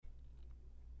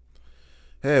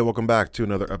Hey, welcome back to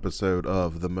another episode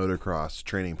of the Motocross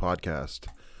Training Podcast.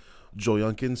 Joel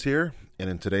Youngkins here,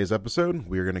 and in today's episode,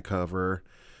 we're going to cover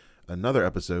another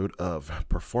episode of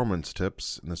Performance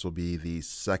Tips, and this will be the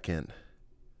second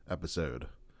episode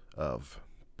of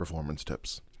Performance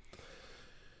Tips.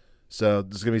 So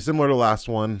this is going to be similar to the last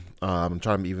one. I'm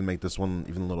trying to even make this one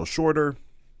even a little shorter,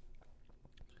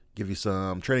 give you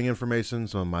some training information,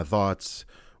 some of my thoughts,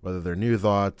 whether they're new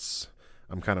thoughts.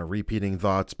 I'm kind of repeating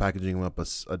thoughts, packaging them up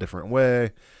a different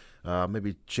way,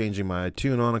 maybe changing my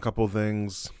tune on a couple of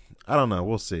things. I don't know.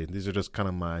 We'll see. These are just kind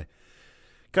of my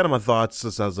thoughts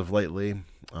just as of lately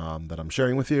that I'm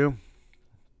sharing with you.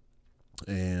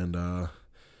 And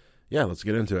let's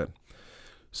get into it.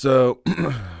 So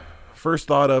first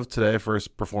thought of today,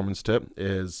 first performance tip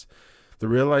is the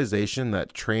realization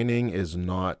that training is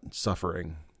not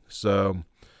suffering. So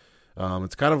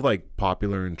it's kind of like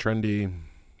popular and trendy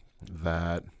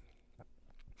that,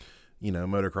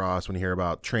 motocross, when you hear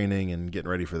about training and getting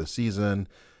ready for the season,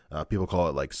 people call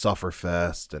it like suffer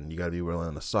fest, and you got to be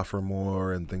willing to suffer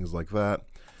more and things like that.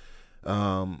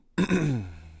 Love the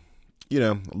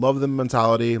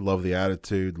mentality, love the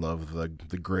attitude, love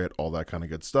the grit, all that kind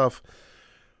of good stuff.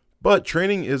 But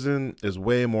training is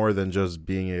way more than just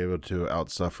being able to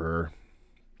outsuffer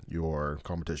your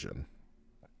competition.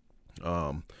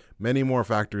 Many more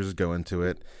factors go into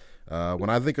it. When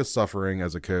I think of suffering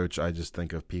as a coach, I just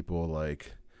think of people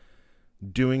like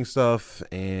doing stuff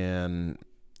and,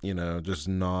 just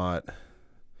not,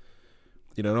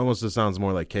 it almost just sounds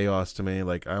more like chaos to me.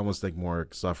 Like I almost think more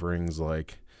sufferings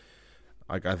like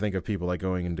I think of people like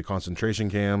going into concentration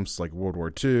camps, like World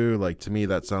War II. Like to me,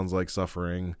 that sounds like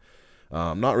suffering.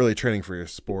 Not really training for your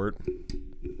sport.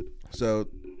 So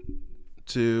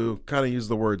to kind of use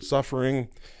the word suffering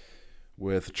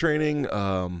with training,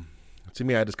 to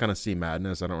me, I just kind of see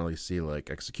madness. I don't really see like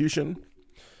execution.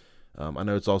 I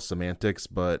know it's all semantics,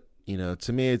 but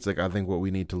to me, it's like I think what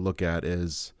we need to look at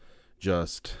is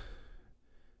just,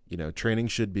 training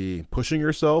should be pushing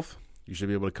yourself. You should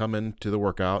be able to come into the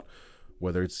workout,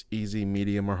 whether it's easy,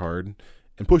 medium, or hard,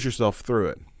 and push yourself through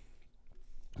it.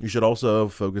 You should also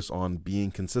focus on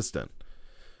being consistent.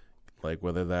 Like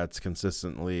whether that's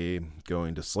consistently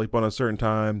going to sleep on a certain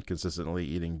time, consistently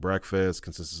eating breakfast,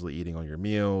 consistently eating all your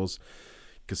meals,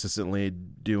 consistently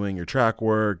doing your track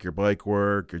work, your bike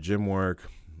work, your gym work.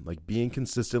 Like being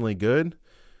consistently good,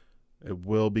 it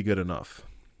will be good enough.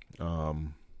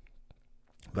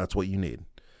 That's what you need.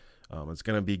 It's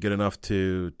going to be good enough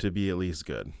to be at least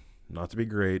good. Not to be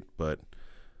great, but,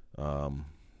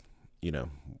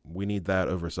 we need that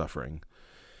over suffering.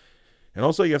 And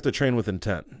also you have to train with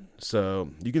intent.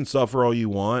 So you can suffer all you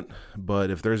want, but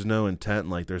if there's no intent,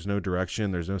 like there's no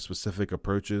direction, there's no specific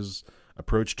approach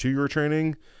to your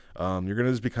training, you're going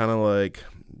to just be kind of like,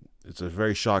 it's a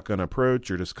very shotgun approach.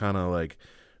 You're just kind of like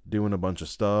doing a bunch of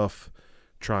stuff,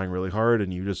 trying really hard,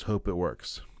 and you just hope it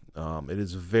works. It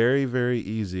is very, very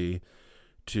easy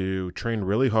to train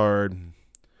really hard,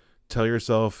 tell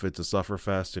yourself it's a suffer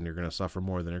fest and you're going to suffer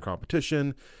more than your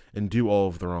competition and do all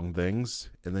of the wrong things.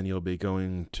 And then you'll be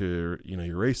going to,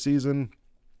 your race season,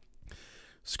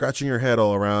 scratching your head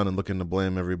all around and looking to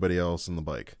blame everybody else in the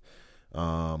bike.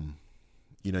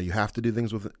 You have to do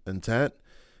things with intent.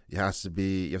 You have to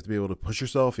be able to push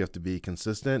yourself. You have to be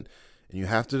consistent, and you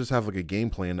have to just have like a game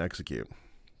plan to execute.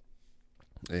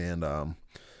 And, kind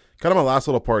of my last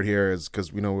little part here is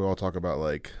because we all talk about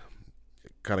like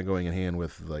kind of going in hand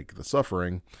with like the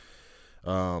suffering.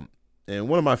 And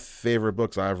one of my favorite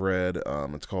books I've read,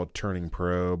 it's called Turning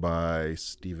Pro by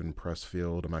Steven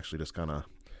Pressfield. I'm actually just kind of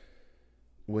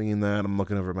winging that. I'm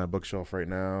looking over at my bookshelf right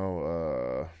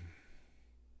now.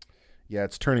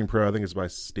 It's Turning Pro. I think it's by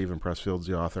Steven Pressfield's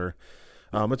the author.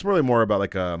 It's really more about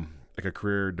like a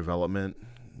career development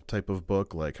type of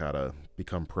book, like how to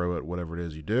become pro at whatever it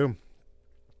is you do.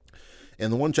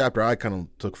 And the one chapter I kind of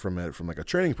took from it from like a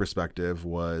training perspective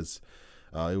was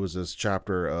it was this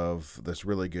chapter of this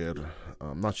really good,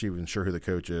 I'm not even sure who the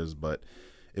coach is, but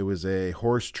it was a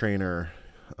horse trainer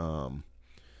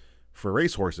for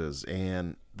race horses.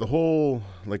 And the whole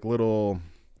the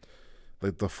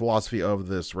philosophy of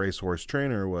this racehorse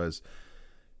trainer was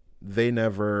they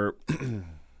never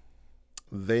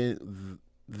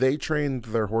they trained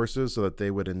their horses so that they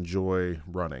would enjoy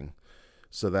running,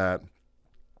 so that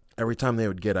every time they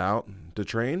would get out to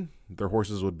train, their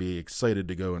horses would be excited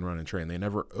to go and run and train. They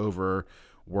never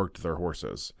overworked their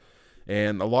horses.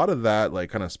 And a lot of that like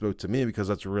kind of spoke to me because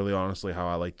that's really honestly how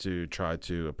I like to try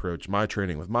to approach my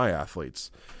training with my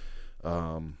athletes.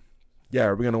 Are we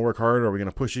going to work hard? Are we going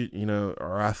to push it,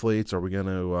 our athletes? Are we going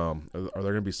to, are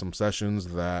there going to be some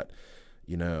sessions that,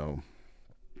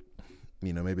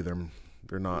 maybe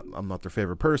I'm not their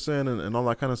favorite person and all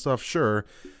that kind of stuff. Sure.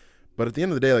 But at the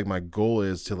end of the day, like, my goal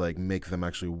is to like make them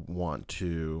actually want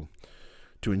to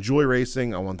enjoy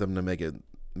racing. I want them to make it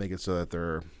so that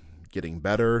they're getting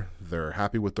better. They're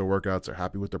happy with their workouts. They're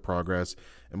happy with their progress.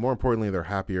 And more importantly, they're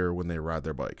happier when they ride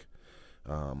their bike.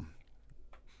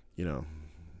 You know,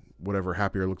 whatever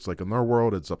happier looks like in their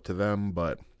world, it's up to them.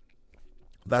 But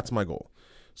that's my goal.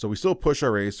 So we still push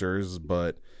our racers,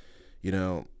 but, you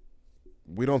know,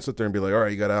 we don't sit there and be like, all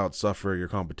right, you got to out-suffer your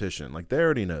competition. Like, they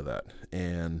already know that.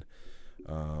 And,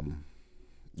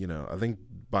 you know, I think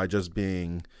by just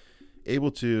being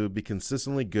able to be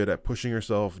consistently good at pushing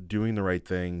yourself, doing the right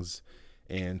things,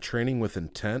 and training with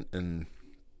intent, and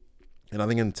I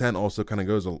think intent also kind of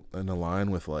goes in a line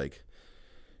with, like,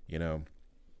 you know,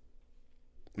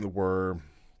 we're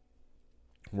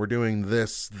doing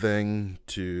this thing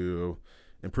to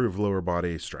improve lower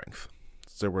body strength.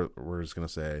 So we're just going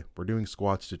to say we're doing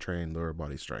squats to train lower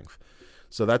body strength.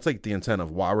 So that's like the intent of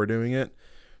why we're doing it.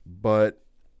 But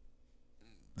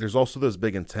there's also this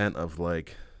big intent of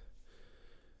like,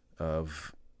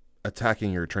 of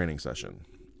attacking your training session.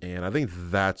 And I think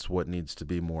that's what needs to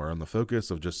be more on the focus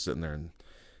of just sitting there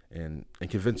and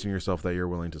convincing yourself that you're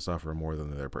willing to suffer more than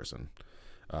the other person.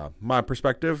 My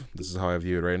perspective, this is how I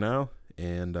view it right now.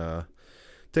 And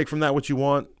take from that what you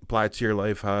want, apply it to your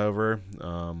life, however.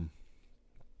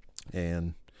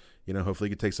 And, you know, hopefully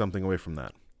you can take something away from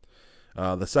that.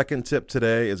 The second tip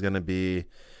today is going to be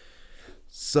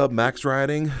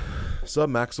submaximal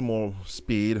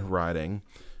speed riding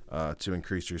to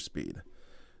increase your speed.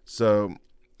 So,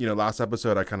 you know, last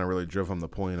episode I kind of really drove home the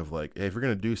point of like, hey, if you're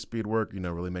going to do speed work, you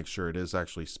know, really make sure it is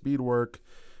actually speed work.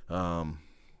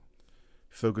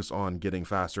 Focus on getting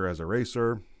faster as a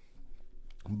racer.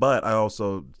 But I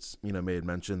also, you know, made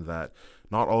mention that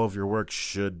not all of your work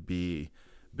should be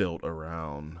built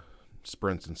around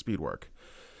sprints and speed work.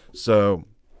 So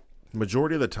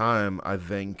majority of the time, I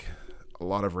think a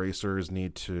lot of racers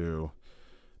need to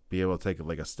be able to take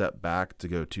like a step back to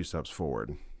go 2 steps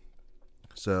forward.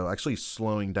 So actually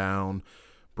slowing down,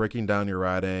 breaking down your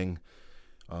riding.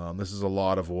 This is a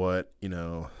lot of what, you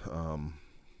know,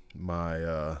 my,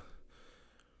 I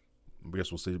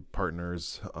guess we'll say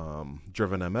partners,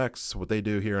 Driven MX, what they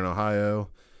do here in Ohio.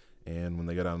 And when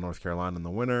they go down to North Carolina in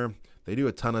the winter, they do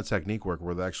a ton of technique work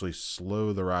where they actually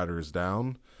slow the riders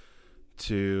down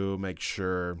to make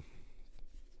sure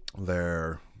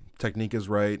their technique is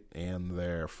right and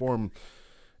their form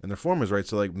is right.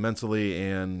 So like mentally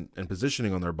and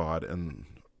positioning on their body, and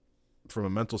from a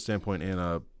mental standpoint and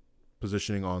a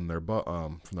positioning on their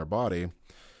from their body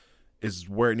is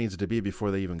where it needs to be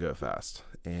before they even go fast.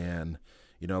 And,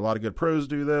 you know, a lot of good pros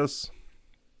do this,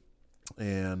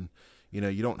 and, you know,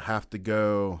 you don't have to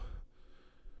go,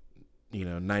 you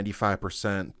know, 95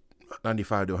 to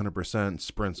 100%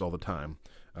 sprints all the time.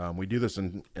 We do this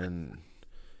in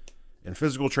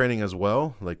physical training as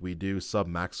well. Like, we do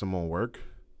submaximal work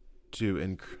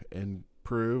to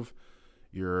improve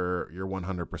your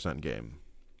 100% game.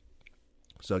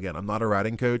 So again, I'm not a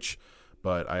riding coach,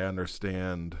 but I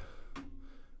understand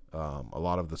a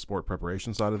lot of the sport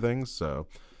preparation side of things. So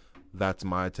that's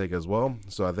my take as well.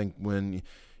 So I think when,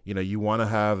 you know, you want to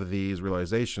have these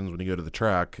realizations when you go to the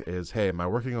track is, hey, am I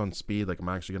working on speed? Like, I'm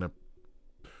actually going to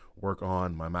work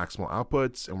on my maximal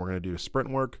outputs, and we're going to do sprint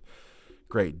work.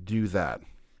 Great, do that.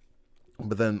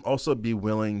 But then also be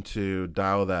willing to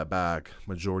dial that back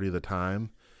majority of the time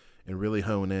and really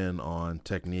hone in on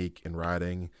technique and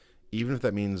riding, even if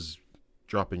that means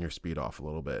dropping your speed off a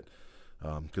little bit.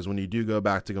 Because when you do go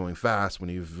back to going fast, when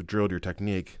you've drilled your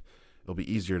technique, it'll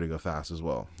be easier to go fast as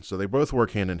well. So they both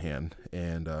work hand in hand.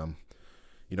 And,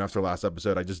 you know, after last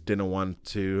episode, I just didn't want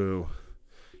to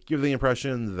give the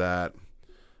impression that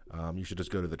you should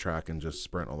just go to the track and just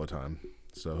sprint all the time.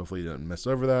 So hopefully you didn't miss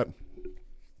over that.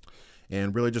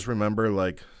 And really just remember,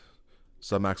 like,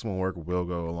 submaximal work will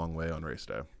go a long way on race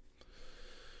day.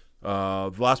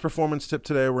 The last performance tip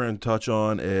today we're going to touch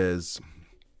on is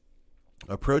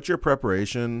approach your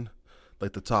preparation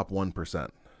like the top 1%.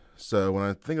 So when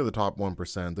I think of the top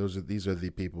 1%, these are the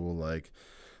people like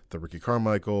the Ricky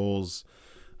Carmichaels,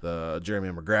 the Jeremy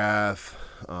McGrath,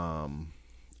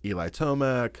 Eli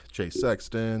Tomac, Chase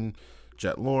Sexton,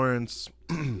 Jet Lawrence.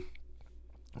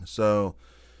 So,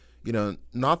 you know,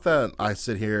 not that I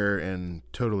sit here and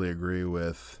totally agree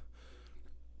with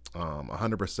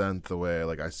 100% the way,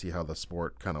 like, I see how the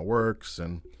sport kind of works.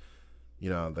 And, you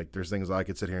know, like, there's things I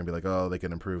could sit here and be like, oh, they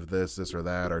can improve this or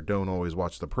that, or don't always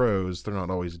watch the pros. They're not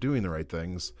always doing the right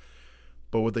things.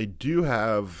 But what they do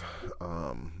have,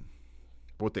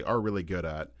 what they are really good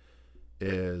at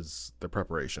is the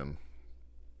preparation.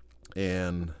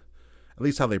 And at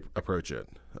least how they approach it.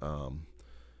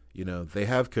 They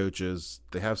have coaches,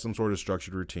 they have some sort of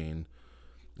structured routine.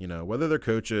 Whether they're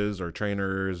coaches or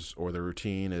trainers or the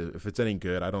routine, if it's any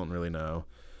good, I don't really know.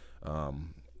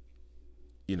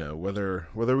 Whether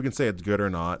we can say it's good or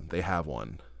not, they have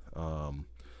one.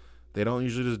 They don't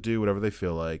usually just do whatever they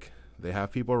feel like. They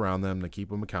have people around them to keep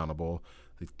them accountable,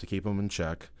 to keep them in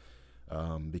check,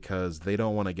 because they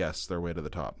don't want to guess their way to the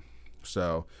top.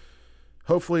 So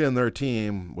hopefully in their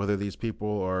team, whether these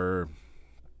people are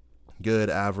good,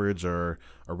 average, or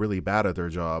are really bad at their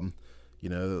job,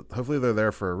 hopefully they're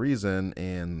there for a reason,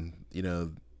 and,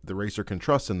 the racer can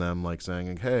trust in them, like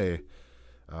saying, hey,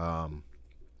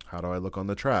 how do I look on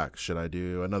the track? Should I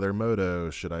do another moto?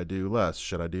 Should I do less?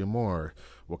 Should I do more?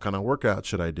 What kind of workout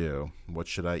should I do? What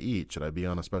should I eat? Should I be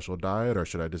on a special diet, or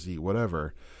should I just eat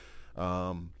whatever?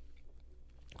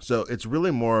 So it's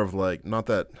really more of like, not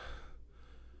that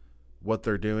what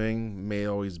they're doing may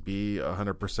always be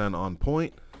 100% on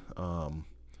point, but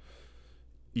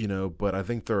I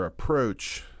think their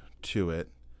approach to it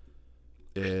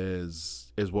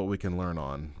is what we can learn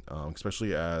on,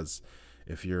 especially as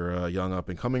if you're a young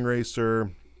up-and-coming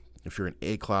racer, if you're an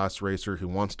A-class racer who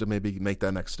wants to maybe make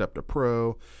that next step to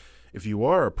pro, if you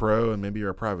are a pro and maybe you're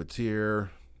a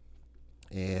privateer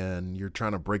and you're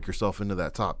trying to break yourself into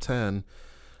that top 10,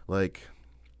 like,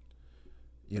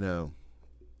 the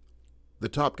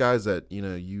top guys that,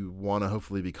 you want to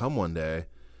hopefully become one day,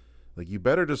 like, you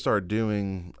better just start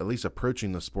doing, at least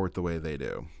approaching the sport the way they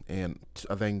do. And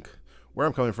I think where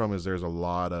I'm coming from is there's a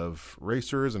lot of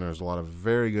racers, and there's a lot of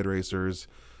very good racers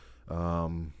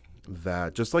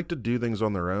that just like to do things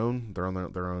on their own. They're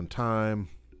on their own time.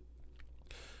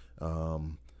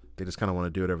 They just kind of want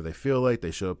to do whatever they feel like.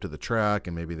 They show up to the track,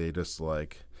 and maybe they just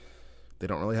they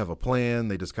don't really have a plan.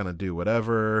 They just kind of do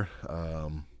whatever.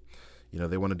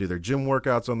 They want to do their gym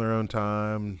workouts on their own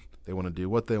time. They want to do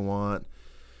what they want.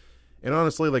 And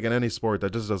honestly, like in any sport,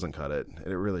 that just doesn't cut it.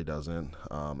 It really doesn't.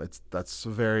 That's a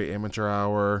very amateur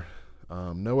hour.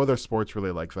 No other sport's really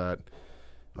like that.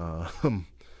 And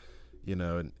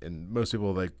most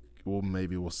people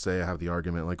will say, I have the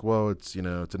argument like, well, it's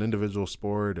it's an individual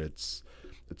sport. It's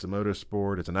a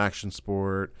motorsport. It's an action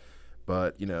sport.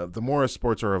 But the more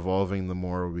sports are evolving, the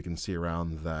more we can see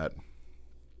around that.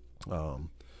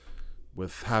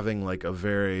 With having like a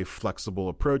very flexible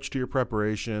approach to your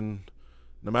preparation,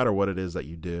 no matter what it is that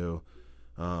you do,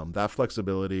 that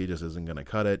flexibility just isn't going to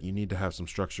cut it. You need to have some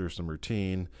structure, some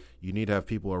routine. You need to have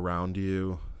people around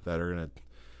you that are going to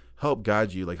help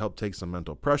guide you, help take some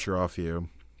mental pressure off you.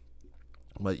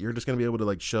 But you're just going to be able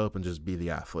to show up and just be the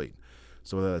athlete.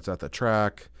 So whether that's at the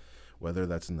track, whether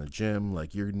that's in the gym,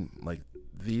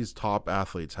 these top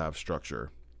athletes have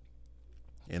structure,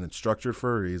 and it's structured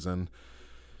for a reason.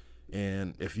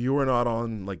 And if you are not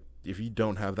if you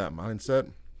don't have that mindset,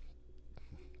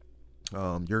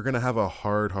 you're going to have a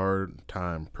hard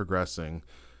time progressing,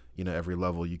 every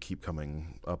level you keep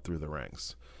coming up through the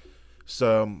ranks.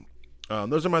 So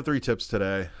those are my 3 tips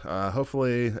today.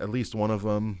 Hopefully at least one of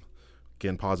them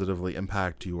can positively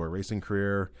impact your racing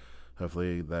career.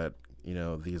 Hopefully that,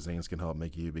 these things can help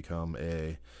make you become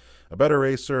a better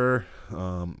racer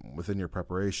within your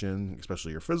preparation,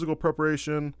 especially your physical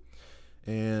preparation.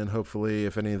 And hopefully,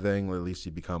 if anything, at least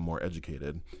you become more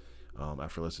educated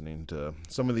after listening to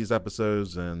some of these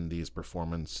episodes and these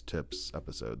performance tips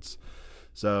episodes.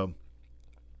 So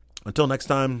until next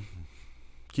time,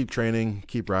 keep training,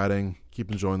 keep riding,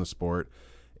 keep enjoying the sport,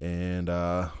 and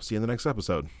see you in the next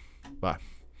episode. Bye.